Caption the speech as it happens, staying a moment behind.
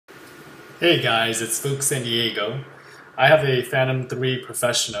Hey guys, it's Luke San Diego. I have a Phantom 3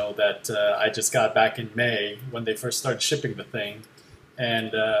 Professional that I just got back in May when they first started shipping the thing.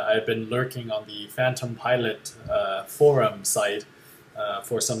 And I've been lurking on the Phantom Pilot forum site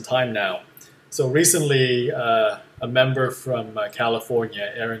for some time now. So recently, a member from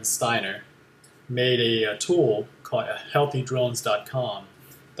California, Aaron Steiner, made a tool called healthydrones.com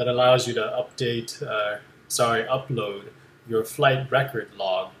that allows you to upload your flight record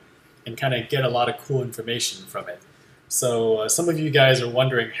log and kind of get a lot of cool information from it. So some of you guys are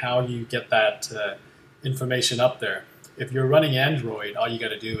wondering how you get that information up there. If you're running Android, all you got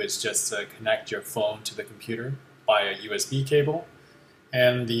to do is just connect your phone to the computer by a USB cable,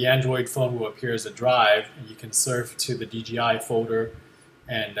 and the Android phone will appear as a drive, and you can surf to the DJI folder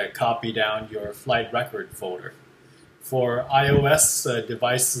and copy down your flight record folder. For iOS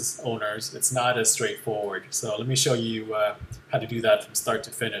devices owners, it's not as straightforward. So let me show you how to do that from start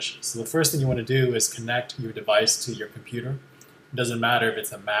to finish. So the first thing you want to do is connect your device to your computer. It doesn't matter if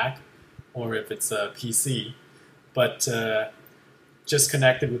it's a Mac or if it's a PC, but just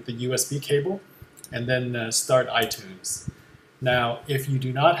connect it with the USB cable and then start iTunes. Now, if you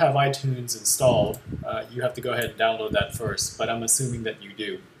do not have iTunes installed, you have to go ahead and download that first, but I'm assuming that you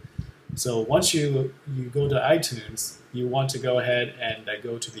do. So once you go to iTunes, you want to go ahead and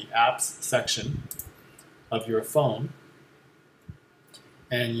go to the apps section of your phone,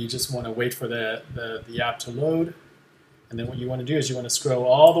 and you just want to wait for the app to load. And then what you want to do is you want to scroll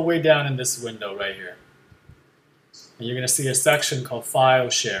all the way down in this window right here, and you're going to see a section called File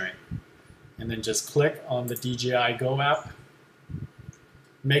Sharing, and then just click on the DJI GO app.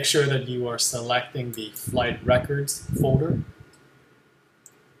 Make sure that you are selecting the Flight Records folder.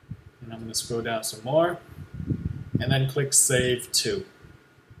 And I'm going to scroll down some more, and then click Save To.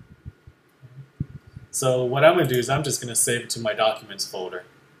 So what I'm going to do is I'm just going to save it to my Documents folder.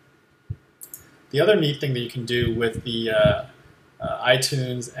 The other neat thing that you can do with the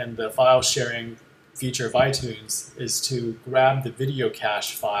iTunes and the file sharing feature of iTunes is to grab the video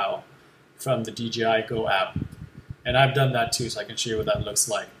cache file from the DJI GO app. And I've done that too, so I can show you what that looks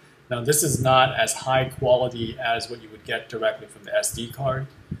like. Now this is not as high quality as what you would get directly from the SD card.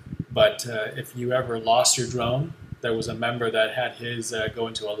 But if you ever lost your drone, there was a member that had his go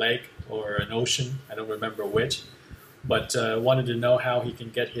into a lake or an ocean, I don't remember which, but wanted to know how he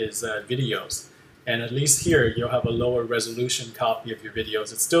can get his videos. And at least here, you'll have a lower resolution copy of your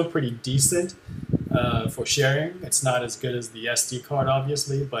videos. It's still pretty decent for sharing. It's not as good as the SD card,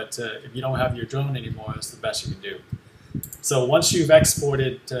 obviously, but if you don't have your drone anymore, it's the best you can do. So once you've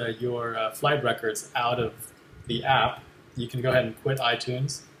exported your flight records out of the app, you can go ahead and quit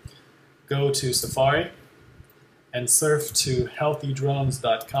iTunes. Go to Safari and surf to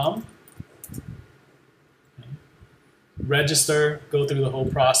healthydrones.com. Register, go through the whole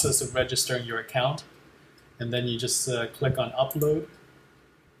process of registering your account, and then you just click on Upload.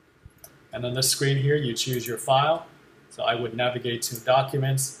 And on this screen here, you choose your file. So I would navigate to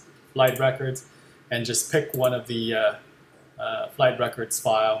Documents, Flight Records, and just pick one of the Flight Records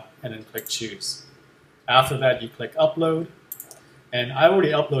file, and then click Choose. After that, you click Upload. And I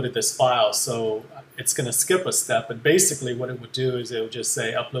already uploaded this file, so it's going to skip a step. But basically what it would do is it would just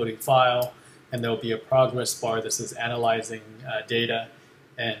say uploading file, and there will be a progress bar that says analyzing data.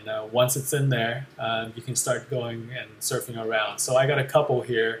 And once it's in there, you can start going and surfing around. So I got a couple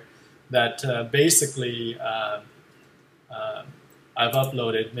here that basically I've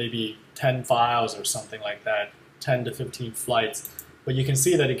uploaded maybe 10 files or something like that, 10 to 15 flights. But you can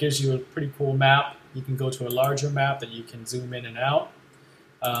see that it gives you a pretty cool map. You can go to a larger map that you can zoom in and out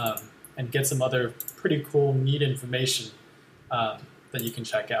and get some other pretty cool, neat information that you can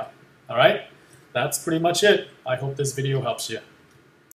check out. All right, that's pretty much it. I hope this video helps you.